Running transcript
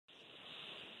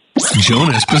Joan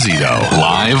Esposito,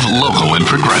 live, local, and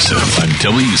progressive on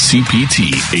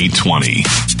WCPT 820.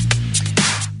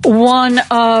 One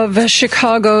of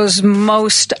Chicago's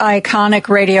most iconic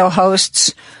radio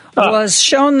hosts was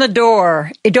shown the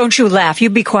door. Don't you laugh. You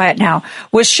be quiet now.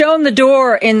 Was shown the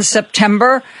door in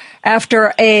September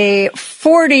after a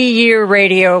 40-year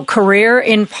radio career,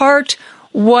 in part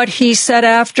what he said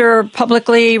after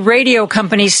publicly radio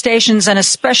companies, stations, and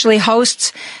especially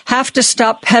hosts have to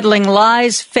stop peddling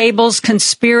lies, fables,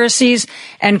 conspiracies,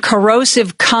 and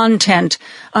corrosive content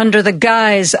under the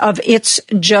guise of it's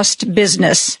just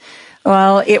business.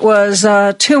 Well, it was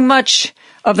too much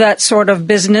of that sort of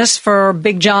business for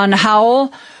Big John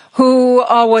Howell, who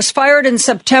was fired in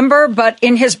September, but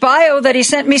in his bio that he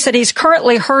sent me said he's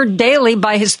currently heard daily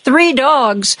by his 3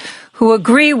 dogs who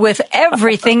agree with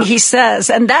everything he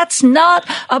says. And that's not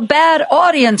a bad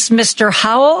audience, Mr.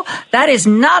 Howell. That is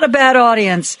not a bad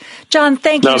audience. John,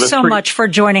 thank you so much for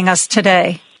joining us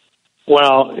today.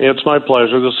 Well, it's my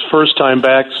pleasure. This is the first time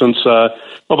back since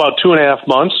about 2.5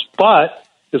 months, but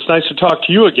it's nice to talk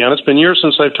to you again. It's been years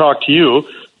since I've talked to you.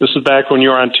 This is back when you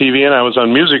were on TV and I was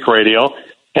on music radio,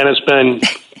 and it's been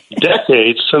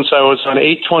decades since I was on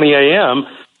 820 AM.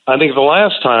 I think the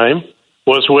last time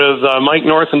was with Mike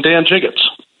North and Dan Jiggets.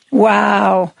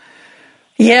 Wow.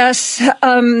 Yes.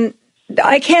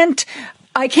 I can't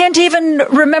even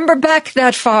remember back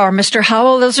that far, Mr.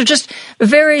 Howell. Those are just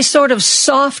very sort of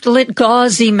soft-lit,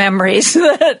 gauzy memories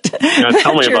that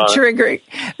you're triggering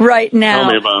right now.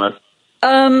 Tell me about it.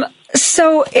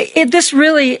 So this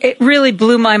really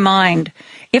blew my mind.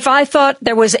 If I thought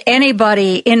there was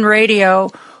anybody in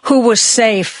radio who was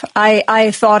safe,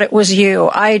 I thought it was you.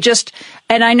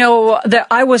 And I know that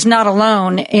I was not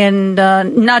alone in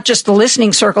not just the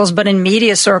listening circles, but in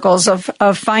media circles of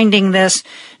finding this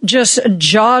just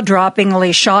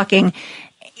jaw-droppingly shocking.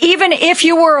 Even if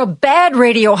you were a bad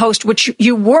radio host, which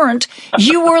you weren't,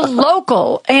 you were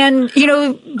local. And,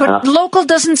 but local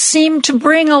doesn't seem to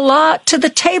bring a lot to the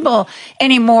table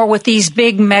anymore with these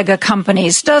big mega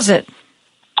companies, does it?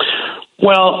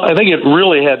 Well, I think it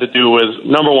really had to do with,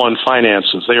 number one,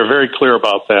 finances. They are very clear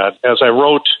about that. As I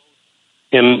wrote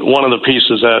in one of the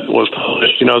pieces that was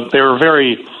published, they were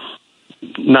very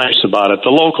nice about it.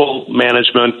 The local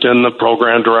management and the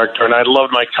program director, and I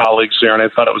loved my colleagues there, and I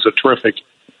thought it was a terrific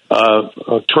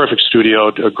studio,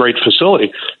 a great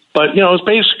facility. But, it was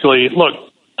basically, look,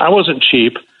 I wasn't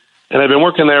cheap, and I've been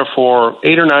working there for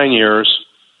 8 or 9 years.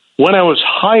 When I was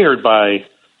hired by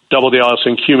WDLS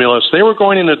and Cumulus, they were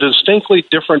going in a distinctly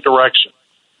different direction.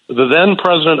 The then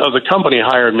president of the company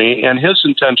hired me, and his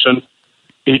intention,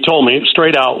 he told me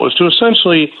straight out, was to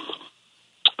essentially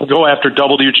go after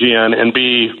WGN and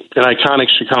be an iconic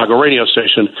Chicago radio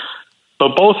station.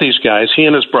 But both these guys, he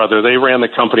and his brother, they ran the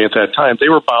company at that time. They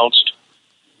were bounced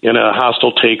in a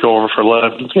hostile takeover, for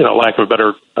lack of a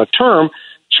better term,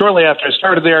 shortly after I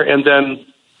started there, and then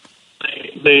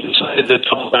they decided to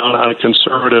double down on a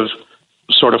conservative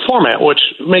sort of format, which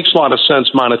makes a lot of sense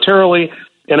monetarily,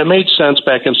 and it made sense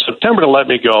back in September to let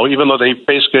me go, even though they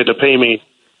basically had to pay me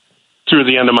through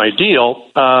the end of my deal,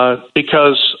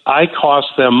 because I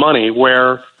cost them money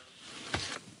where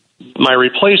my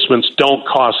replacements don't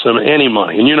cost them any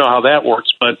money. And you know how that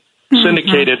works, but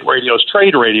syndicated radio is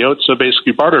trade radio. It's a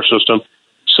basically barter system.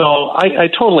 So I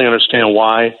totally understand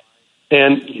why.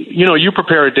 And, you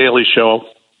prepare a daily show,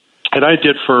 and I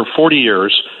did for 40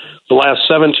 years, the last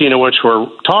 17 of which were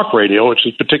talk radio, which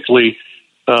is particularly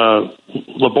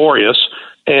laborious.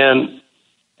 And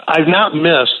I've not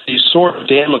missed these sort of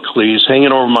Damocles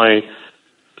hanging over my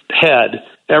head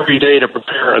every day to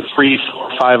prepare a 3,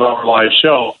 4, 5 hour live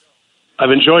show.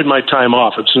 I've enjoyed my time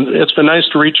off. It's been nice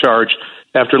to recharge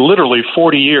after literally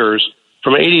 40 years.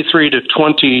 From 83 to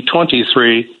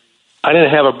 2023, I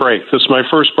didn't have a break. This is my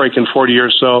first break in 40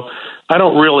 years, so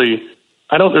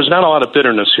there's not a lot of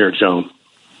bitterness here, Joan.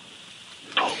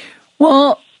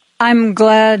 Well, I'm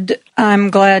glad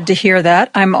to hear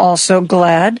that. I'm also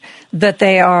glad that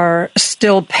they are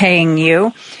still paying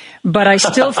you, but I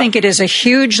still think it is a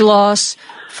huge loss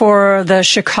for the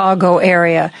Chicago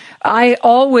area. I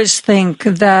always think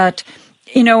that,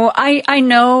 I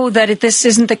know that this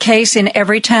isn't the case in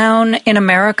every town in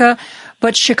America,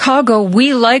 but Chicago,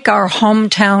 we like our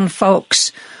hometown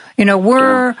folks. If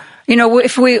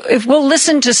we'll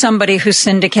listen to somebody who's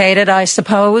syndicated, I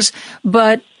suppose,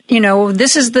 but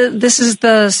this is the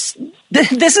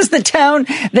town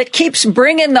that keeps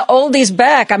bringing the oldies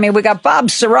back. I mean, we got Bob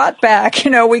Surratt back.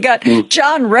 We got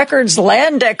John Records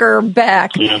Landecker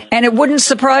back. Yeah. And it wouldn't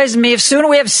surprise me if soon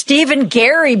we have Stephen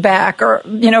Gary back or,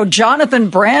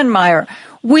 Jonathan Brandmeier.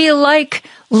 We like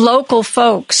local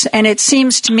folks. And it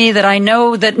seems to me that I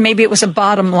know that maybe it was a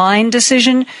bottom line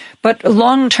decision, but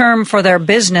long term for their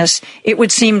business, it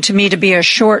would seem to me to be a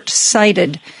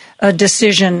short-sighted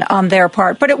decision on their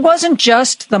part. But it wasn't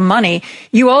just the money.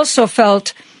 You also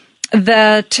felt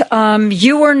that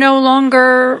you were no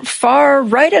longer far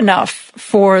right enough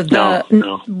for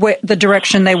the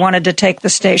direction they wanted to take the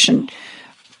station.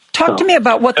 Talk to me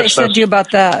about what they said to you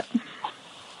about that.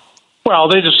 Well,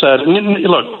 they just said,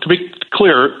 look, to be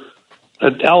clear,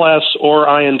 at LS or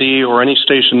IND or any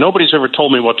station, nobody's ever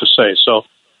told me what to say. So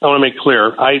I want to make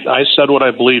clear, I said what I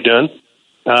believed in.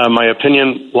 My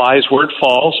opinion lies where it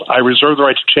falls. I reserve the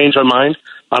right to change my mind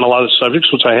on a lot of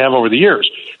subjects, which I have over the years.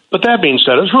 But that being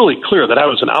said, it was really clear that I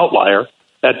was an outlier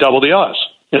at Double the Us.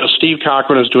 Steve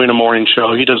Cochran is doing a morning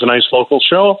show. He does a nice local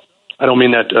show. I don't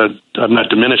mean that, I'm not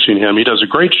diminishing him. He does a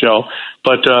great show,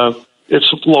 but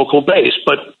it's local based.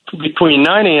 But between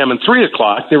 9 a.m. and 3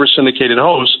 o'clock, they were syndicated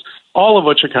hosts, all of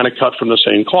which are kind of cut from the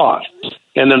same cloth.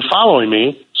 And then following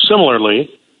me, similarly,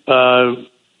 2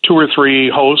 or 3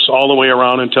 hosts all the way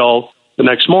around until the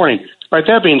next morning. All right,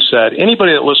 that being said,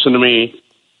 anybody that listened to me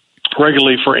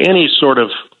regularly for any sort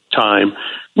of time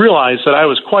realized that I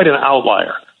was quite an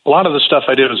outlier. A lot of the stuff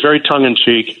I did was very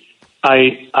tongue-in-cheek.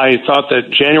 I thought that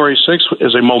January 6th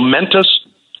is a momentous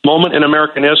moment in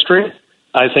American history.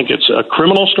 I think it's a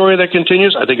criminal story that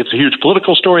continues. I think it's a huge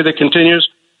political story that continues.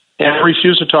 And I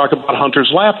refuse to talk about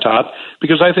Hunter's laptop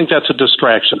because I think that's a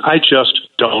distraction. I just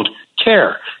don't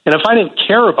care. And if I didn't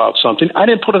care about something, I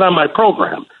didn't put it on my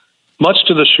program, much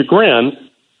to the chagrin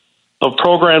of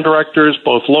program directors,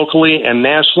 both locally and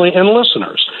nationally, and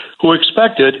listeners who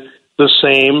expected the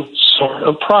same sort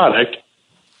of product,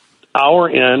 hour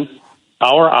in,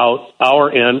 hour out,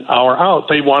 hour in, hour out.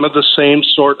 They wanted the same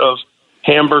sort of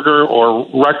hamburger or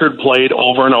record played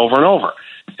over and over and over.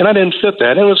 And I didn't fit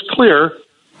that. It was clear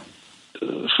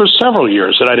for several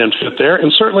years that I didn't fit there,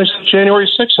 and certainly since January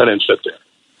 6th I didn't fit there.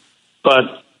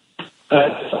 But I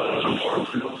thought it was important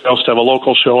for us to have a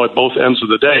local show at both ends of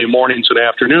the day, mornings and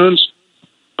afternoons.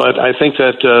 But I think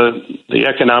that the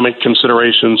economic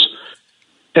considerations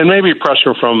and maybe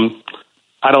pressure from,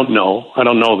 I don't know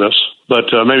this,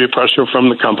 but maybe pressure from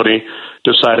the company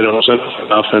decided it was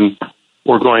enough and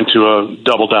we're going to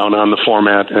double down on the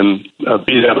format and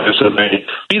be that as it may.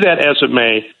 Be that as it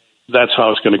may, that's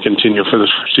how it's going to continue for the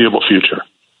foreseeable future.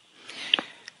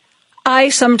 I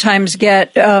sometimes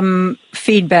get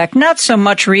feedback, not so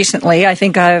much recently. I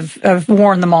think I've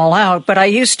worn them all out, but I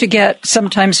used to get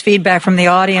sometimes feedback from the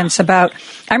audience about,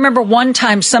 I remember one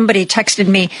time somebody texted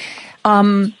me,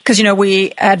 because,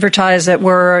 we advertise that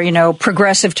we're,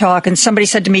 progressive talk, and somebody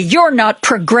said to me, "You're not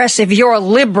progressive, you're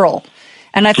liberal."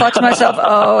 And I thought to myself,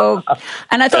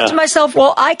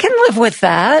 well, I can live with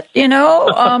that, and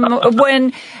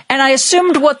I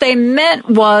assumed what they meant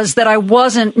was that I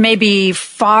wasn't maybe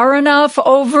far enough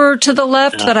over to the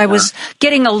left, that I was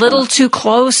getting a little too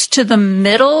close to the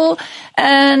middle.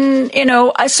 And,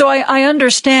 so I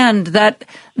understand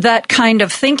that kind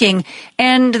of thinking.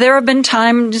 And there have been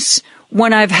times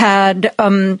when I've had,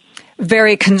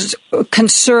 very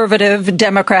conservative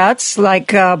Democrats like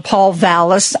Paul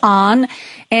Vallis on,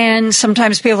 and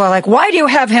sometimes people are like, "Why do you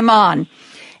have him on?"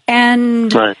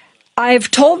 And right.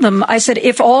 I've told them, I said,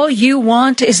 if all you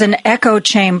want is an echo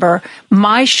chamber,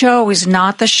 my show is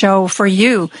not the show for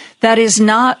you. That is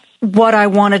not what I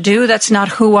want to do. That's not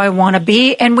who I want to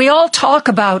be. And we all talk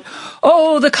about,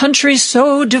 the country's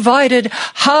so divided.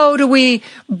 How do we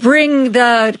bring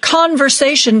the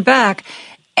conversation back?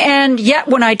 And yet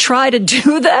when I try to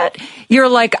do that, you're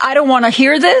like, I don't want to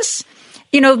hear this.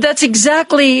 That's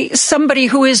exactly somebody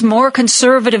who is more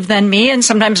conservative than me and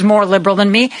sometimes more liberal than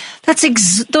me.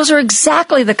 Those are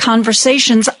exactly the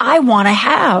conversations I want to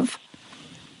have.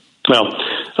 Well,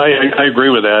 I agree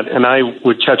with that. And I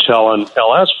would catch hell on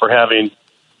LS for having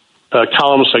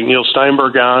columnists like Neil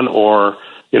Steinberg on or,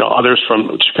 others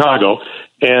from Chicago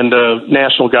and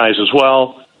national guys as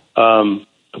well.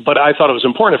 But I thought it was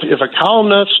important. If a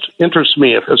columnist interests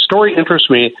me, if a story interests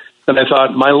me, then I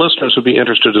thought my listeners would be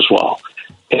interested as well.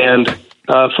 And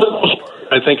for the most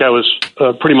part, I think I was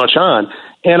pretty much on.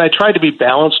 And I tried to be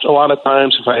balanced a lot of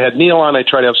times. If I had Neil on, I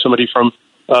tried to have somebody from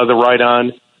the right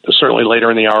on, certainly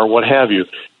later in the hour, what have you.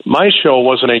 My show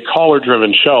wasn't a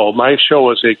caller-driven show. My show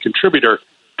was a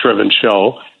contributor-driven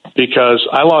show because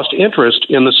I lost interest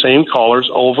in the same callers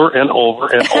over and over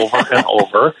and over and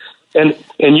over. And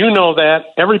you know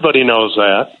that. Everybody knows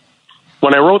that.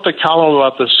 When I wrote the column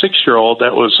about the 6-year-old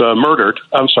that was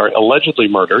allegedly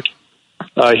murdered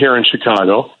here in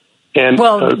Chicago. And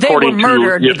they were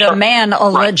murdered. The man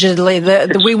allegedly,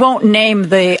 we won't name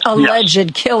the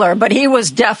alleged killer, but he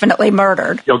was definitely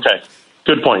murdered. Okay.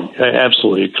 Good point.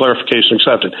 Absolutely. Clarification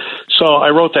accepted. So I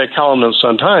wrote that column in the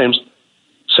Sun-Times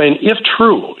saying, if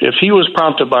true, if he was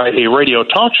prompted by a radio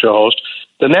talk show host,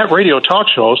 then that radio talk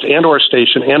show host and or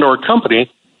station and or company,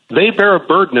 they bear a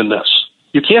burden in this.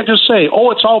 You can't just say,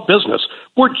 oh, it's all business.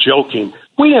 We're joking.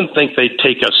 We didn't think they'd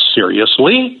take us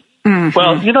seriously. Mm-hmm.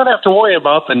 Well, you don't have to worry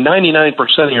about the 99%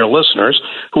 of your listeners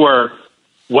who are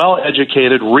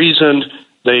well-educated, reasoned.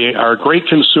 They are great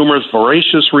consumers,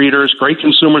 voracious readers, great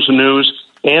consumers of news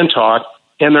and talk,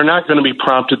 and they're not going to be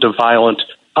prompted to violent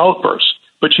outbursts.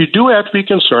 But you do have to be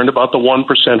concerned about the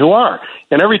 1% who are.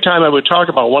 And every time I would talk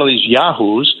about one of these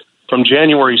yahoos from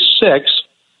January 6th,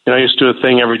 I used to do a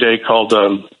thing every day called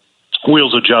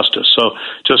Wheels of Justice. So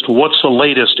just what's the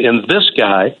latest in this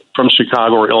guy from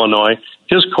Chicago or Illinois,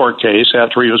 his court case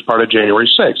after he was part of January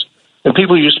 6th. And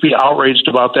people used to be outraged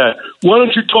about that. Why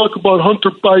don't you talk about Hunter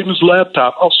Biden's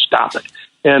laptop? Oh, stop it.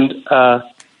 And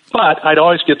but I'd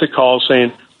always get the call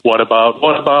saying, what about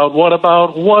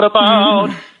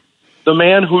the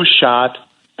man who shot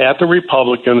at the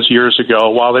Republicans years ago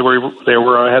while they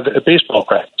were had a baseball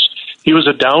practice? He was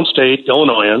a downstate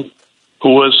Illinoisan who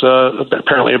was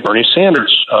apparently a Bernie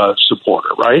Sanders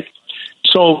supporter, right?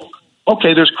 So,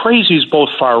 okay, there's crazies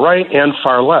both far right and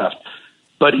far left.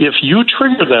 But if you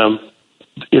trigger them,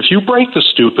 if you break the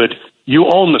stupid, you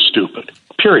own the stupid,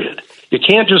 period. It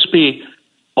can't just be,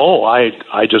 oh, I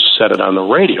just said it on the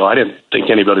radio. I didn't think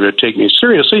anybody would take me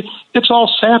seriously. It's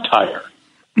all satire.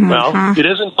 Mm-hmm. Well, it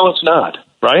isn't until it's not,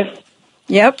 right?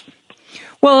 Yep.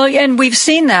 Well, and we've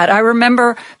seen that. I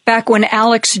remember back when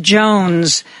Alex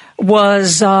Jones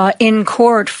was in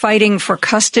court fighting for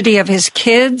custody of his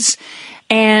kids,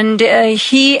 and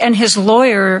he and his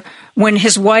lawyer, when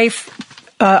his wife,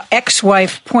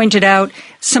 ex-wife, pointed out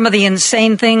some of the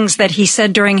insane things that he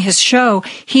said during his show,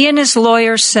 he and his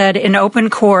lawyer said in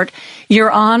open court,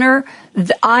 Your Honor,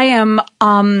 it's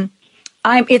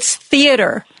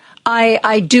theater.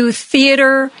 I do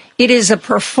theater. It is a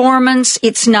performance.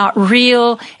 It's not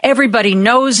real. Everybody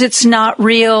knows it's not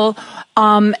real.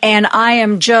 And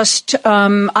I'm just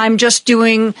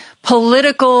doing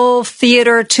political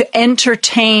theater to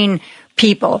entertain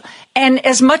people. And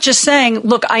as much as saying,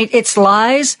 look, it's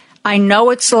lies. I know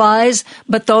it's lies,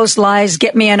 but those lies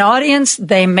get me an audience.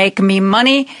 They make me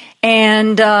money.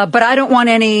 And, but I don't want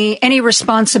any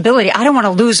responsibility. I don't want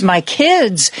to lose my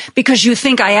kids because you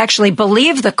think I actually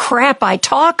believe the crap I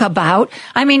talk about.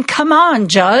 I mean, come on,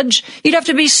 Judge. You'd have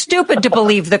to be stupid to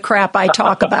believe the crap I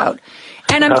talk about.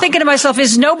 And I'm thinking to myself,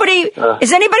 is anybody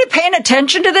paying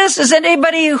attention to this? Is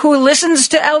anybody who listens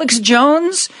to Alex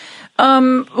Jones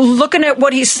looking at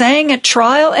what he's saying at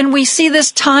trial? And we see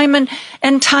this time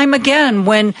and time again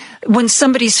when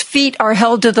somebody's feet are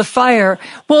held to the fire.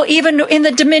 Well, even in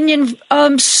the Dominion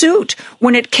suit,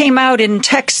 when it came out in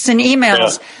texts and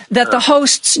emails that the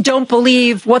hosts don't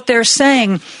believe what they're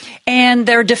saying. And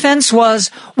their defense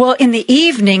was, well, in the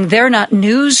evening, they're not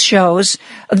news shows.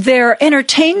 They're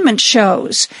entertainment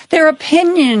shows. They're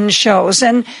opinion shows.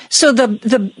 And so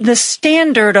the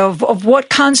standard of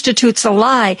what constitutes a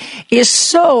lie is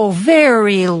so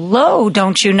very low,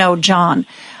 don't you know, John?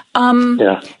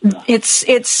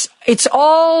 It's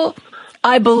all,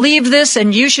 I believe this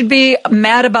and you should be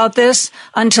mad about this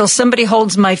until somebody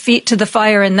holds my feet to the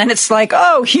fire. And then it's like,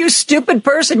 oh, you stupid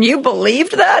person, you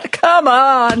believed that? Come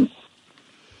on.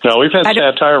 No, we've had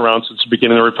satire around since the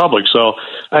beginning of the Republic, so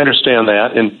I understand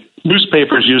that. And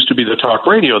newspapers used to be the talk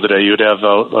radio of the day. You'd have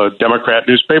Democrat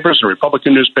newspapers and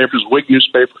Republican newspapers, Whig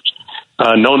newspapers,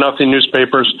 know-nothing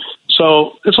newspapers.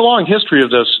 So it's a long history of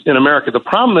this in America. The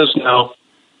problem is now,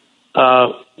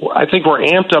 I think we're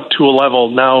amped up to a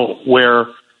level now where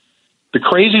the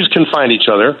crazies can find each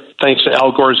other, thanks to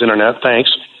Al Gore's internet,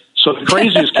 thanks. So the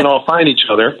crazies can all find each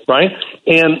other, right?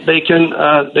 And they can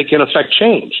affect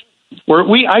change.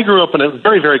 I grew up in a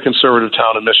very, very conservative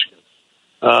town in Michigan,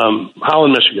 Howell,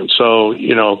 Michigan. So,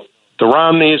 the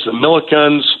Romneys, the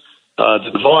Millicans,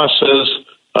 the DeVosses,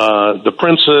 the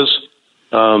Princes,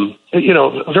 a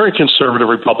very conservative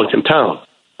Republican town.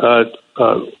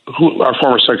 Who our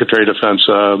former Secretary of Defense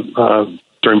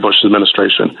during Bush's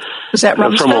administration. Was that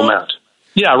Rumsfeld? From Wilmette.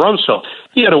 Yeah, Rumsfeld.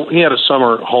 He had a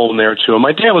summer home there, too. And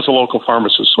my dad was a local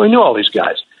pharmacist, so he knew all these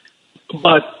guys.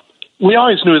 But we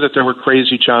always knew that there were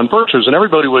crazy John Birchers, and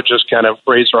everybody would just kind of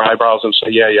raise their eyebrows and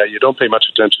say, yeah, you don't pay much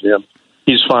attention to him.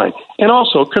 He's fine. And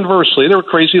also, conversely, there were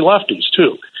crazy lefties,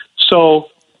 too.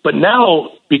 So, but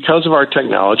now, because of our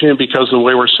technology and because of the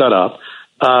way we're set up,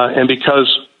 and because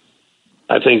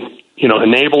I think,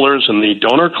 enablers in the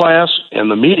donor class and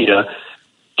the media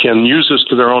can use this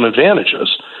to their own advantages,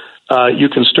 you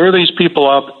can stir these people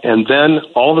up, and then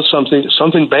all of a sudden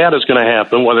something bad is going to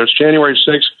happen, whether it's January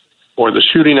 6th or the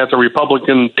shooting at the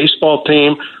Republican baseball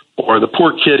team or the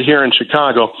poor kid here in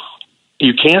Chicago,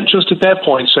 you can't just at that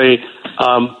point say,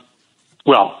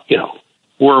 well, you know,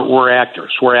 we're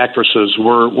actors, we're actresses,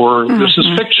 this is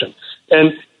fiction.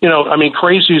 And, you know, I mean,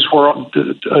 crazies were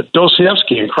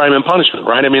Dostoevsky in Crime and Punishment,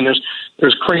 right? I mean,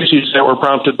 there's crazies that were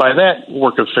prompted by that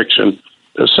work of fiction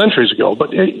centuries ago.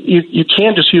 But you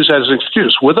can't just use that as an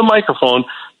excuse. With a microphone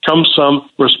comes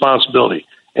some responsibility,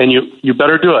 and you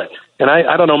better do it. And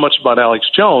I don't know much about Alex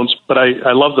Jones, but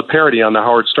I love the parody on the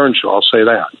Howard Stern show. I'll say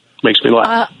that. Makes me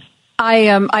laugh.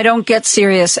 I don't get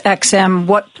Sirius XM.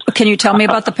 What can you tell me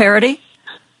about the parody?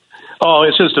 Oh,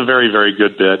 it's just a very, very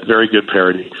good bit, very good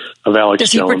parody of Alex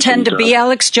Jones. Does he pretend to be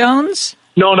Alex Jones?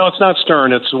 No, it's not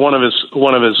Stern. It's one of his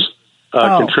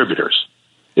contributors.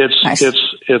 Nice.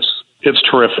 It's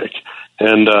terrific,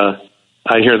 and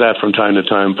I hear that from time to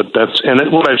time. But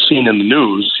what I've seen in the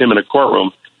news, him in a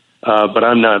courtroom. But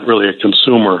I'm not really a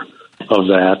consumer of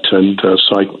that, and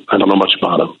so I don't know much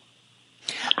about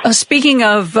him. Speaking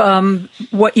of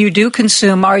what you do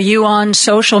consume, are you on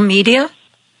social media?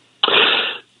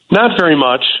 Not very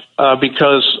much,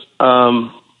 because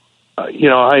you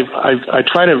know, I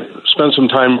try to spend some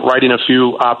time writing a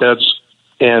few op-eds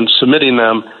and submitting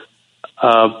them,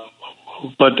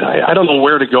 but I don't know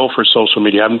where to go for social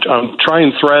media. I'm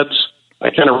trying Threads. I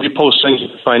kind of repost things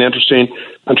I find interesting.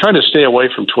 I'm trying to stay away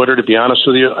from Twitter, to be honest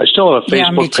with you. I still have a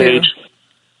Facebook page,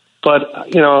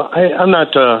 but you know, I'm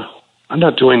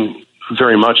not doing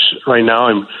very much right now.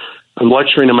 I'm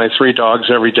lecturing to my 3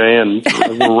 dogs every day, and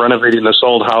we're renovating this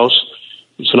old house.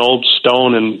 It's an old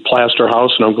stone and plaster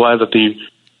house, and I'm glad that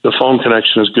the phone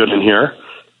connection is good in here.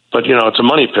 But you know, it's a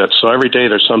money pit, so every day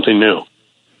there's something new.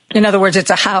 In other words,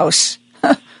 it's a house.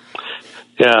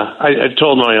 Yeah, I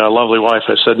told my lovely wife,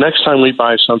 I said, next time we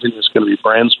buy something that's going to be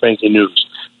brand spanking news.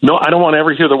 No, I don't want to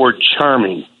ever hear the word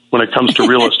charming when it comes to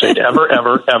real estate,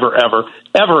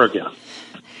 ever again.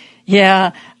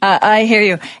 Yeah, I hear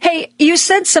you. Hey, you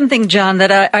said something, John,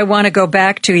 that I want to go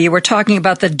back to. You were talking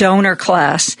about the donor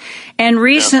class. And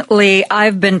recently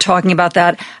I've been talking about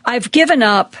that. I've given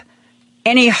up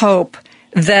any hope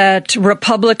that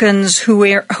Republicans who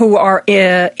are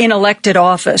in elected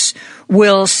office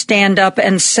will stand up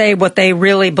and say what they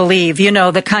really believe. You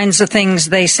know, the kinds of things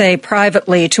they say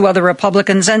privately to other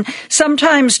Republicans and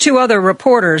sometimes to other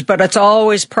reporters, but it's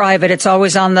always private. It's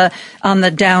always on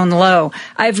the down low.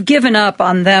 I've given up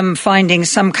on them finding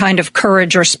some kind of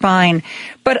courage or spine.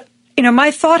 But, you know,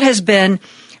 my thought has been,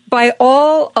 by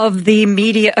all of the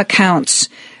media accounts,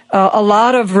 a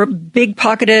lot of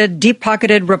big-pocketed,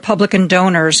 deep-pocketed Republican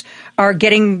donors are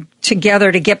getting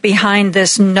together to get behind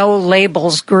this no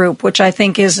labels group, which I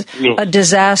think is a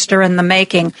disaster in the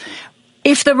making.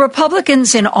 If the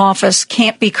Republicans in office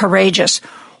can't be courageous,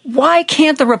 why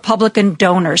can't the Republican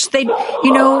donors, say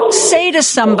to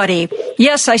somebody,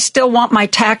 yes, I still want my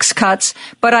tax cuts,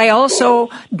 but I also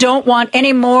don't want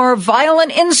any more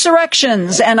violent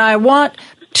insurrections, and I want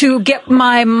to get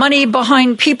my money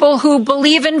behind people who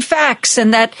believe in facts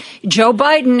and that Joe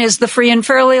Biden is the free and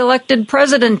fairly elected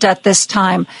president at this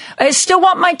time. I still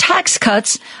want my tax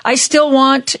cuts. I still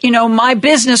want, my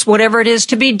business, whatever it is,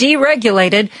 to be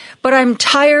deregulated, but I'm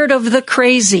tired of the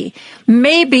crazy.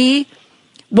 Maybe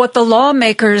what the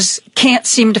lawmakers can't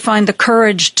seem to find the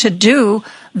courage to do,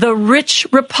 the rich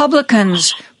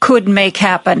Republicans could make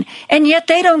happen. And yet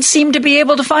they don't seem to be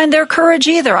able to find their courage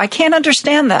either. I can't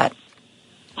understand that.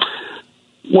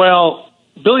 Well,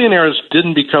 billionaires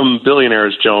didn't become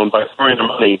billionaires, Joan, by throwing their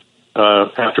money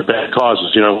after bad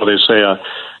causes. What they say,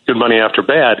 good money after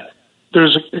bad.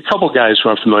 There's a couple guys who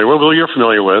I'm familiar with. Well, you're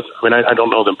familiar with. I mean, I don't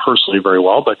know them personally very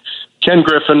well, but Ken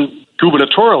Griffin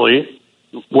gubernatorially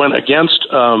went against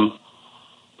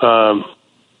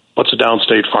what's a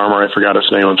downstate farmer? I forgot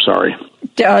his name. I'm sorry.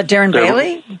 Darren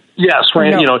Bailey? Yes,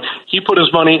 right. No. He put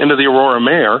his money into the Aurora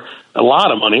mayor, a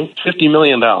lot of money, $50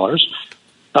 million.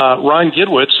 Ron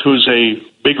Gidwitz, who's a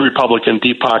big Republican,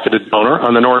 deep-pocketed donor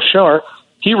on the North Shore,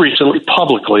 he recently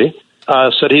publicly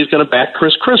said he's going to back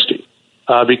Chris Christie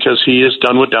because he is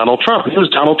done with Donald Trump. He was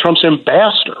Donald Trump's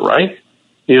ambassador, right?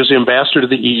 He was the ambassador to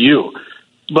the EU.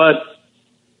 But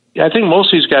I think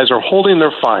most of these guys are holding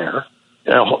their fire,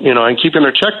 and keeping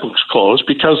their checkbooks closed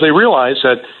because they realize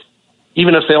that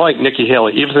even if they like Nikki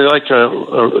Haley, even if they like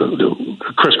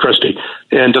Chris Christie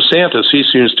and DeSantis, he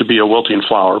seems to be a wilting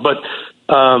flower. But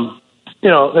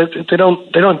they're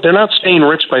not staying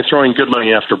rich by throwing good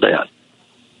money after bad.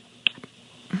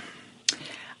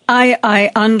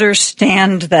 I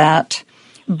understand that,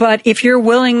 but if you're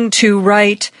willing to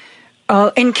write,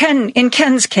 in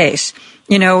Ken's case,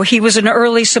 He was an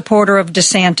early supporter of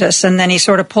DeSantis, and then he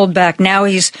sort of pulled back. Now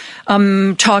he's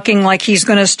talking like he's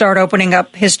going to start opening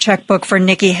up his checkbook for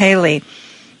Nikki Haley.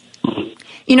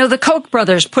 The Koch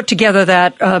brothers put together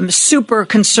that super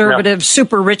conservative,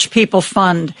 super rich people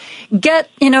fund.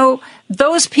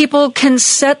 Those people can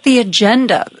set the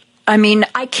agenda. I mean,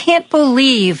 I can't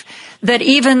believe that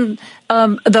even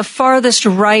the farthest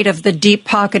right of the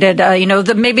deep-pocketed,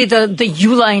 maybe the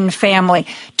Uline family,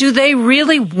 do they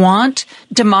really want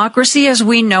democracy as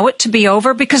we know it to be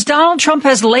over? Because Donald Trump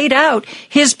has laid out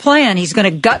his plan. He's going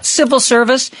to gut civil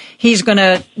service. He's going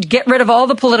to get rid of all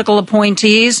the political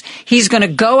appointees. He's going to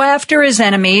go after his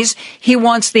enemies. He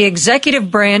wants the executive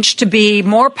branch to be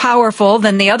more powerful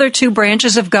than the other two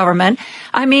branches of government.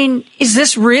 I mean, is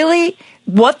this really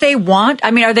what they want?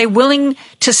 I mean, are they willing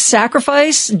to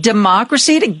sacrifice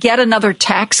democracy to get another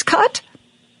tax cut?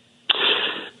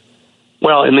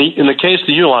 Well, in the case of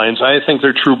the Ulines, I think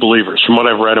they're true believers from what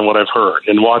I've read and what I've heard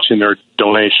and watching their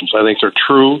donations. I think they're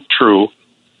true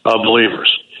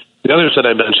believers. The others that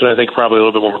I mentioned, I think, are probably a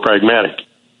little bit more pragmatic.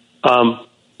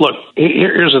 Look,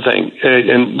 here's the thing,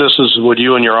 and this is what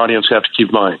you and your audience have to keep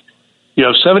in mind. You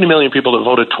have 70 million people that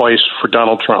voted twice for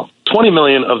Donald Trump. 20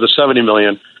 million of the 70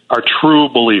 million are true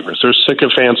believers. They're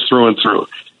sycophants through and through.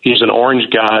 He's an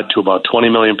orange god to about 20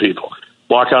 million people.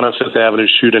 Walk out on Fifth Avenue,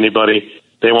 shoot anybody,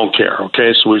 they won't care,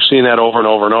 okay? So we've seen that over and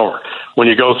over and over. When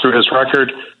you go through his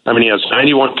record, I mean, he has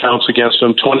 91 counts against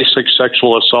him, 26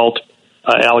 sexual assault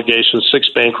allegations, 6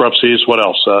 bankruptcies, what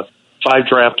else? 5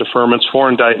 draft deferments, 4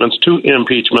 indictments, 2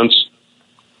 impeachments.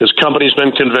 His company's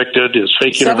been convicted, his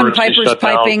fake 7 university Pipers shut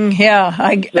down. piping, Yeah,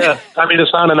 I mean,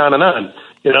 it's on and on and on.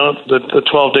 The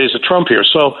 12 days of Trump here.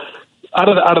 So out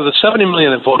of the 70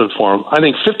 million that voted for him, I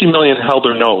think 50 million held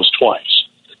their nose twice.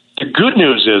 The good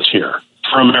news is here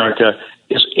for America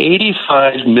is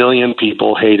 85 million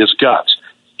people hate his guts.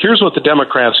 Here's what the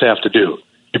Democrats have to do.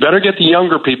 You better get the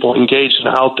younger people engaged and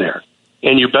out there.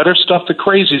 And you better stuff the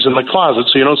crazies in the closet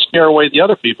so you don't scare away the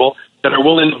other people that are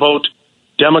willing to vote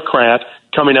Democrat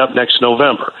coming up next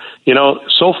November.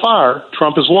 So far,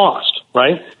 Trump has lost,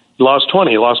 right? He lost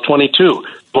 20, he lost 22.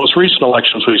 Most recent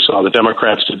elections we saw, the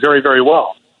Democrats did very, very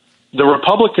well. The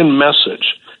Republican message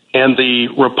and the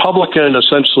Republican,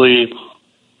 essentially,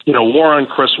 war on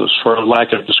Christmas, for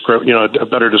lack of a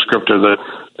better descriptor,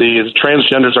 the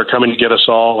transgenders are coming to get us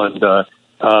all, and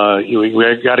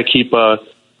we got to keep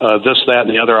this, that, and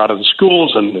the other out of the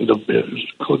schools and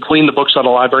clean the books out of the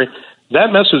library.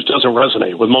 That message doesn't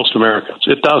resonate with most Americans.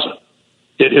 It doesn't.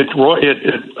 It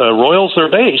roils their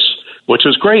base, which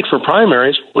is great for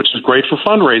primaries, which is great for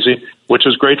fundraising, which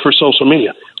is great for social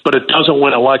media, but it doesn't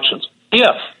win elections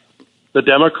if the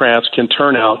Democrats can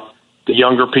turn out the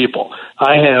younger people.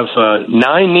 I have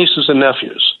 9 nieces and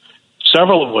nephews,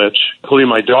 several of which, including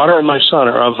my daughter and my son,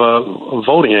 are of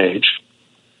voting age,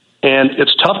 and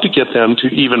it's tough to get them to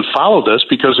even follow this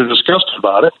because they're disgusted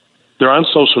about it. They're on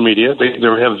social media. They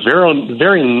have very,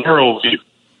 very narrow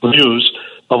views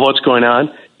of what's going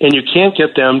on, and you can't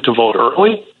get them to vote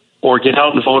early or get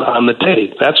out and vote on the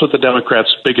day. That's what the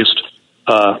Democrats' biggest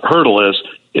hurdle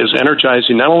is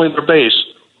energizing not only their base,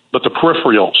 but the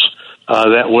peripherals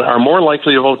that are more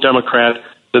likely to vote Democrat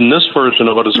than this version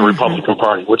of it is a Republican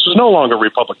Party, which is no longer a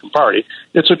Republican Party.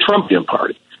 It's a Trumpian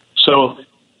party. So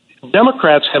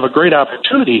Democrats have a great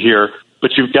opportunity here,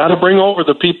 but you've got to bring over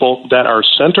the people that are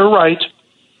center-right,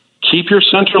 keep your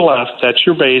center-left, that's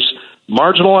your base,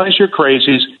 marginalize your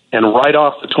crazies, and write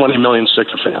off the 20 million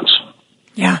sycophants.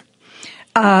 Yeah.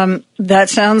 That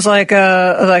sounds like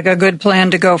a good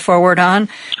plan to go forward on.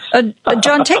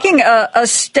 John, taking a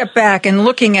step back and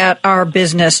looking at our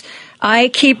business, I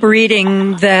keep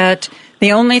reading that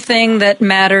the only thing that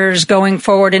matters going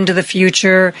forward into the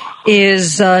future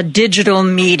is digital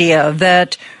media,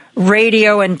 that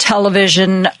radio and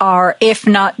television are, if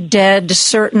not dead,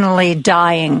 certainly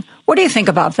dying. What do you think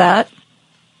about that?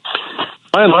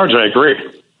 By and large, I agree.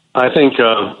 I think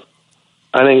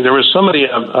there was somebody,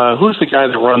 who's the guy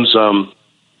that runs,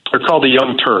 they're called the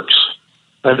Young Turks.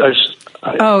 I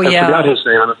forgot his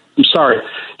name. I'm sorry.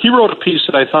 He wrote a piece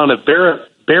that I found at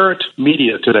Barrett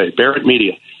Media today, Barrett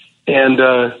Media, and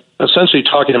essentially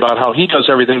talking about how he does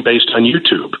everything based on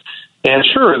YouTube. And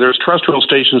sure, there's terrestrial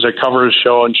stations that cover his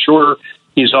show, and sure,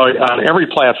 he's on every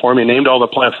platform. He named all the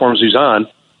platforms he's on.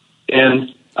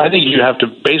 And I think you have to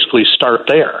basically start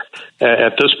there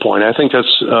at this point. I think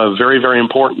that's very, very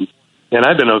important. And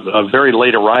I've been a very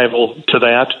late arrival to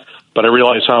that, but I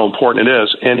realize how important it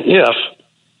is. And if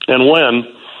and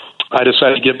when I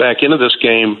decide to get back into this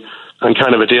game on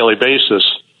kind of a daily basis,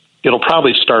 it'll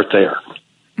probably start there.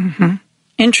 Mm-hmm.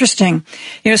 Interesting.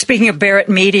 Speaking of Barrett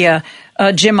Media,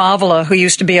 Jim Avila, who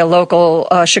used to be a local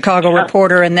Chicago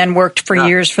reporter and then worked for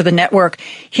years for the network.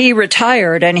 He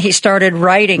retired and he started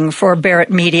writing for Barrett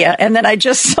Media. And then I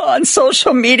just saw on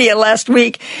social media last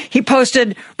week, he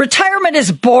posted, "Retirement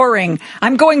is boring.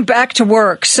 I'm going back to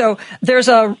work." So there's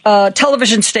a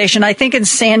television station, I think in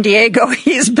San Diego.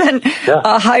 He's been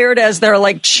hired as their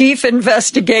chief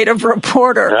investigative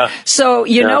reporter. Yeah. So,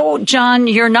 you know, John,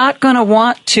 you're not going to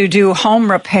want to do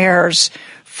home repairs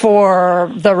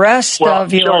for the rest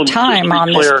of your time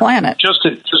on this planet. Just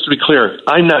to be clear,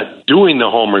 I'm not doing the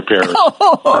home repairs.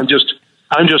 I'm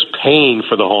just paying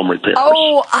for the home repairs.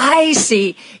 Oh, I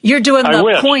see. You're doing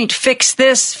point, fix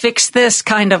this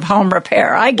kind of home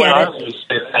repair. I get it. I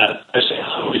say that. I say,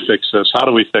 how do we fix this? How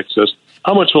do we fix this?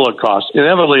 How much will it cost?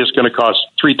 Inevitably, it's going to cost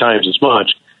 3 times as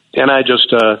much. And I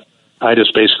just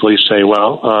basically say,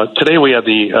 well, today we had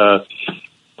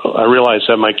I realized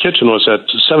that my kitchen was at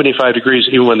 75 degrees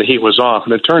even when the heat was off.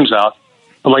 And it turns out,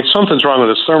 I'm like, something's wrong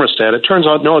with this thermostat. It turns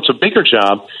out, no, it's a bigger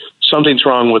job. Something's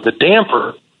wrong with the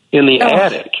damper in the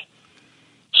attic.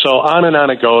 So on and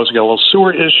on it goes. I got a little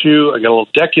sewer issue. I got a little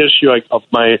deck issue.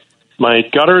 My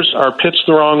gutters are pitched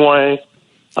the wrong way.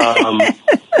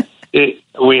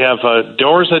 We have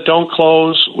doors that don't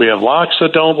close. We have locks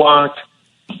that don't lock.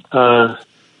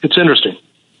 It's interesting.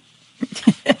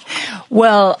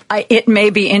 Well, it may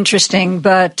be interesting,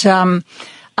 but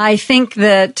I think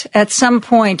that at some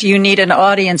point you need an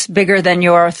audience bigger than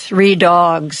your 3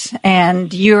 dogs,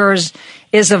 and yours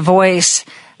is a voice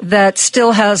that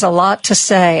still has a lot to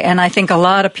say, and I think a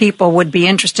lot of people would be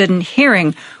interested in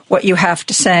hearing what you have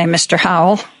to say, Mr.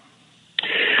 Howell.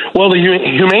 Well, the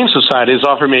Humane Society has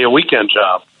offered me a weekend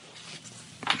job,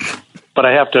 but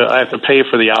I have to pay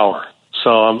for the hour, so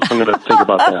I'm going to think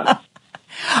about that.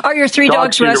 Are your 3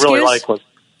 dogs rescues?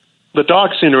 The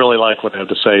dogs seem to really like what I have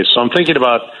to say, so I'm thinking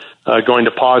about going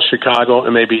to Pause Chicago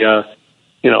and maybe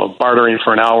bartering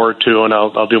for an hour or two, and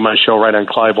I'll do my show right on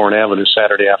Clybourne Avenue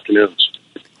Saturday afternoons.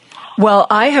 Well,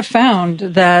 I have found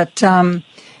that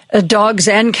dogs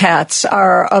and cats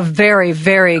are a very,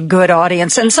 very good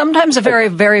audience, and sometimes a very,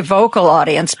 very vocal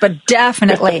audience, but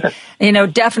definitely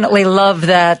love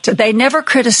that. They never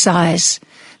criticize.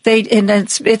 And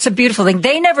it's a beautiful thing.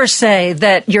 They never say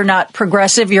that you're not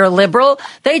progressive, you're liberal.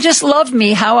 They just love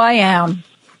me how I am.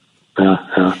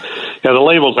 Yeah, the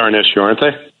labels are an issue, aren't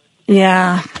they?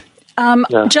 Yeah.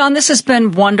 John, this has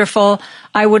been wonderful.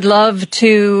 I would love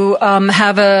to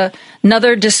have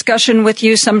another discussion with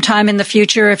you sometime in the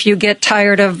future if you get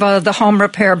tired of the home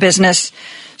repair business.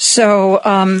 So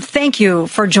thank you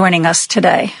for joining us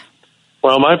today.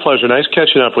 Well, my pleasure. Nice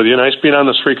catching up with you. Nice being on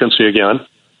this frequency again.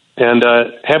 And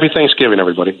happy Thanksgiving,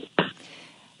 everybody.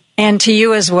 And to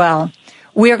you as well.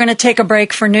 We are going to take a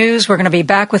break for news. We're going to be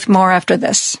back with more after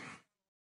this.